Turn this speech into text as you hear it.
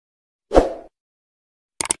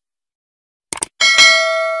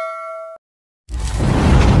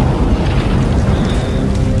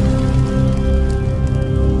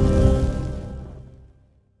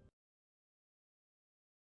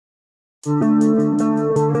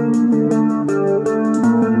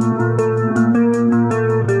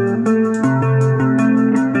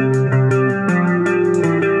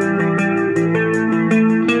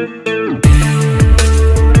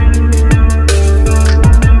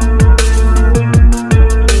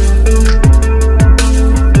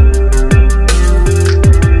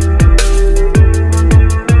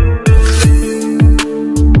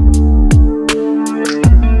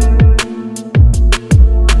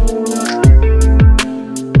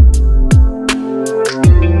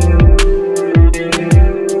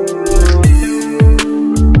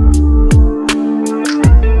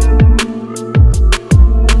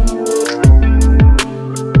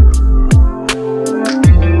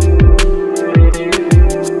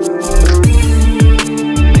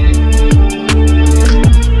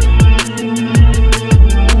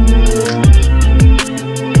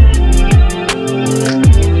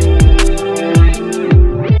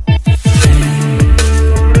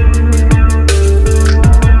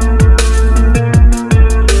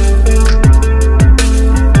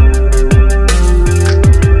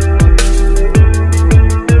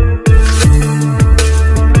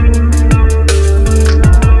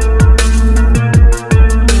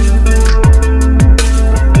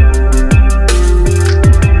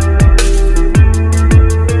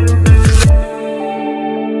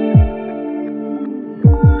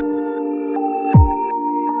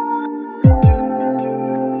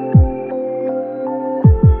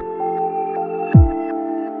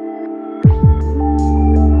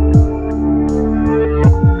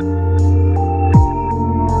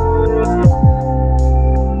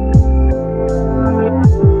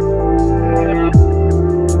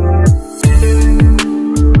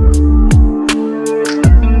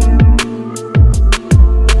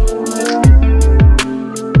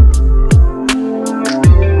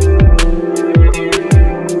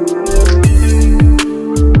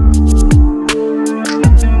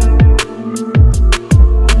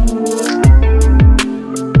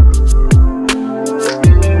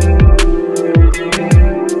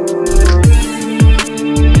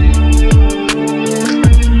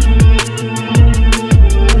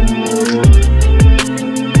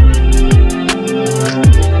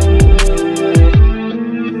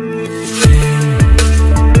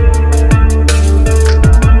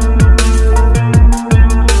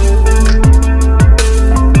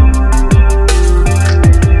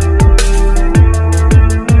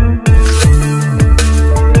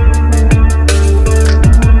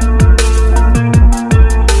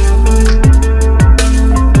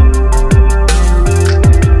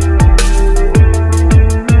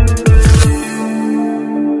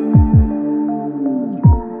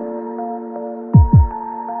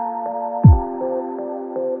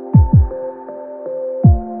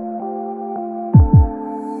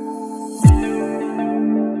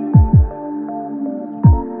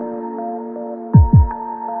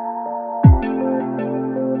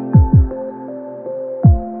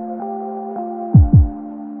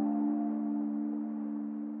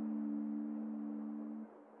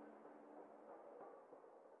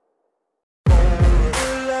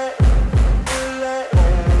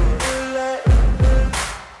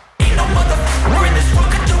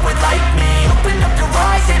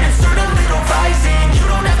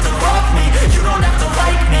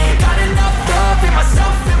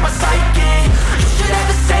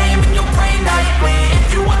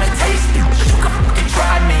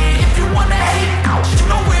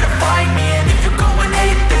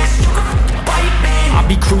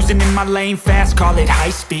my lane fast, call it high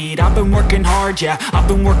speed. I've been working hard, yeah, I've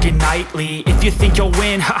been working nightly. If you think you'll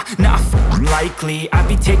win, ha, nah, likely. I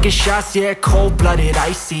be taking shots, yeah, cold-blooded,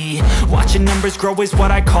 icy. Watching numbers grow is what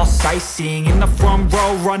I call sightseeing. In the front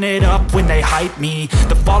row, run it up when they hype me.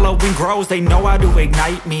 The following grows, they know how to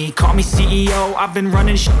ignite me. Call me CEO, I've been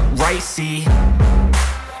running shit right, see.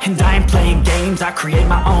 And I ain't playing games, I create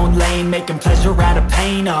my own lane, making pleasure out of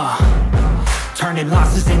pain, turning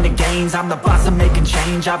losses into gains. I'm the boss, I'm making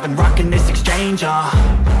change. I've been rocking this exchange,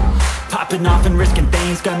 popping off and risking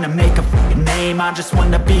things. Gonna make a f***ing name. I just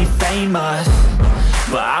wanna be famous,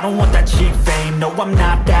 but I don't want that cheap fame. No, I'm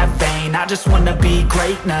not that vain. I just wanna be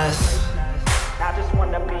greatness. I just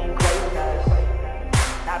wanna be greatness.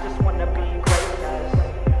 I just wanna be greatness.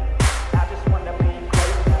 I just wanna be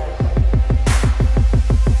greatness.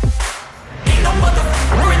 Ain't no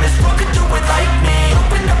motherfucker in this world could do it like me.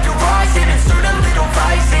 Open up your eyes and insert a little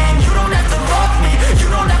rising. You don't have to love me, you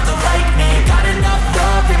don't have to like me. Got enough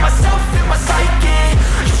love in myself, in my psyche.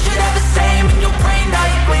 You should have the same in your brain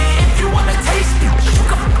nightly. If you wanna taste me, you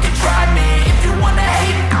can fucking try me. If you wanna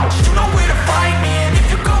hate, you know where to find me. And if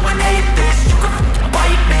you're going hate,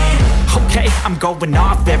 I'm going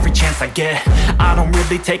off every chance I get. I don't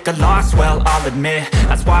really take a loss, well, I'll admit.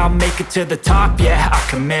 That's why I'll make it to the top, yeah, I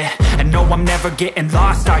commit. And no, I'm never getting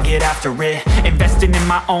lost, I get after it. Investing in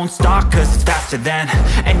my own stock, cause it's faster than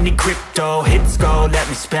any crypto hits go, let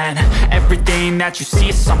me spend. Everything that you see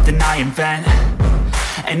is something I invent,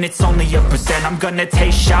 and it's only a percent. I'm gonna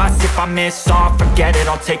take shots, if I miss all, forget it.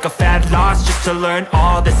 I'll take a fat loss just to learn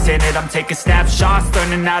all that's in it. I'm taking snapshots,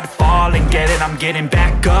 learning how to fall and get it. I'm getting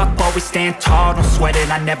back up, always stand tall, don't sweat it.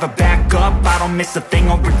 I never back up, I don't miss a thing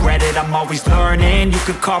or regret it. I'm always learning, you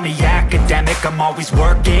could call me academic. I'm always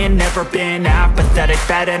working, never been apathetic.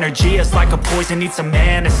 Bad energy is like a poison, needs some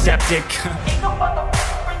antiseptic. Ain't no